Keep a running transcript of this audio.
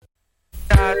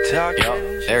Yo,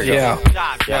 there you go.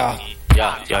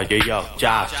 Yo.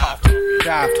 Jive talking.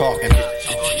 Jive talking.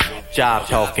 Jive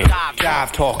talking.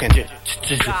 Jive talking.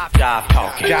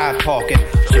 Jive talking.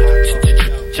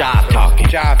 Jive talking.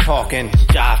 Jive talking.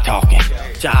 Jive talking.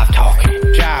 Jive talking.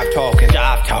 Jive talking.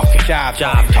 Jive talking. Jive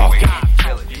Jive talking.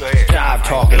 Jive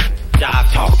talking.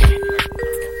 Jive talking.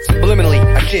 Subliminally,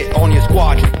 I shit on your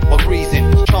squadron. Or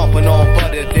reason, chomping on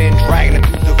butter, then dragging it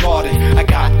through the garden. I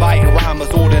got biting rhymers,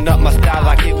 holding up my style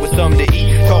like it was something to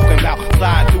eat. Talking about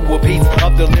slide through a piece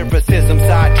of the lyricism,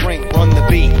 side drink, run the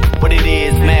beat. What it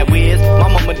is, mad whiz.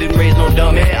 My mama didn't raise no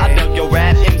dumbass. I dug your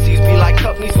rap. MCs be like,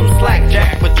 cut me some slack,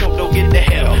 Jack. But yo, don't get the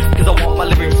hell, cause I want my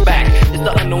lyrics back. It's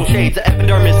the unknown shades of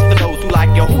epidermis for those who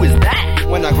like, yo, who is that?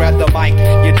 When I grab the mic,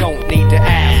 you don't need to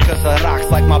ask, cause I rocks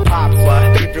like my pops,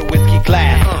 favorite whiskey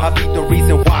glass. I be the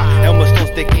reason why Elmer's still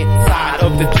stick inside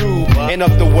of the tube. In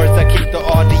other words, I keep the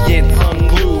audience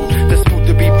unglued. The smooth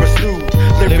to be pursued.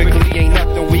 Lyrically ain't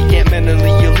nothing we can't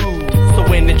mentally elude. So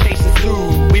when the chase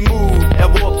ensues, we move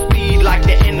at warp speed like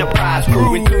the Enterprise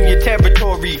crew into your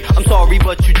territory. I'm sorry,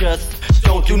 but you just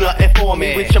don't do nothing for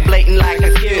me with your blatant lack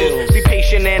of skills. Be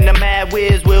patient and the mad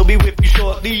whiz will be with you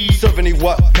shortly. Serving you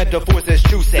what metaphors that's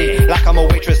juicy. Like I'm a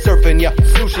waitress serving ya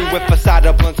sushi with a side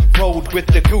of blunts rolled with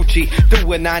the Gucci.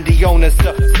 Through a 90 on a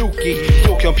Suzuki.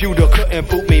 Your computer couldn't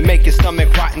boot me. Make your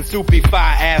stomach rotten, soupy,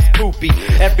 fire ass poopy.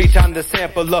 Every time the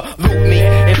sampler loot me.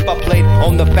 If I played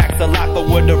on the facts a lot, I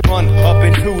would've run up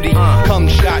in Hootie. Come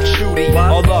shot shooty,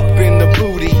 all up in the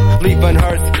booty. Leaving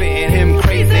her spitting him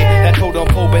crazy. That totem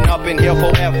pole been up in here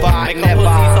forever. I never.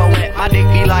 So wet, my dick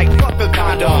be like fuck a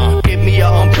condom. Give me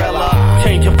an umbrella,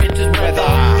 change a bitch's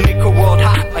weather. Make her world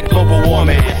hot like global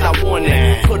warming. It's not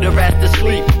warning. Put her ass to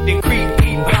sleep, then creep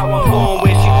how I'm born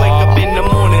when she wake up in the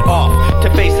morning. Off to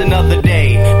face another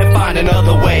day and find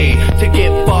another way to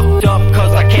get fucked up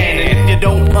cause I can. And if you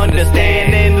don't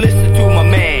understand, then listen to my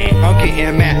man. I'm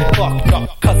getting mad, fucked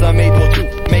up, cause I'm able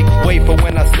to make way for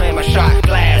when I slam a shot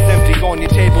glass. Empty on your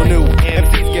table new.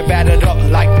 MCs get battered up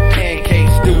like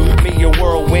pancakes do. Me a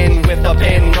whirlwind with a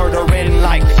pen, murdering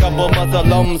like double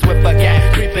Muslims with a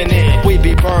gat creeping in. We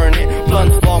be burning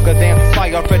blunts longer than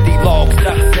fire Freddy logs.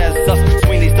 That says us,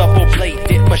 Sweeney double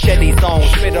bladed machetes on.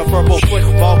 Spit a verbal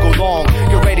football go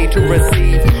long. You're ready to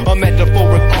receive a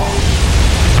metaphorical.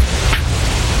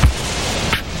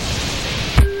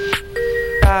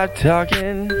 Jive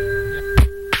talking.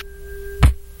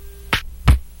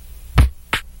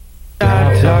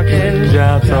 Jive talking.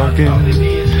 Jive talking.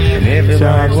 And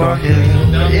everybody's talking.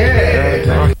 Yeah.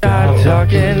 Jive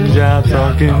talking. Jive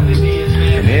talking.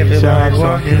 And everybody's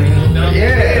talking.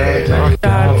 Yeah.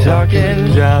 Jive talking.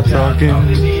 Jive talking.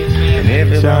 And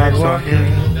everybody's talking.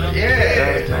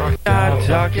 Yeah. Jive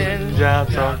talking.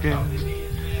 Jive talking.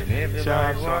 And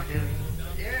everybody's talking.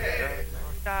 Yeah.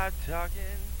 Jive talking.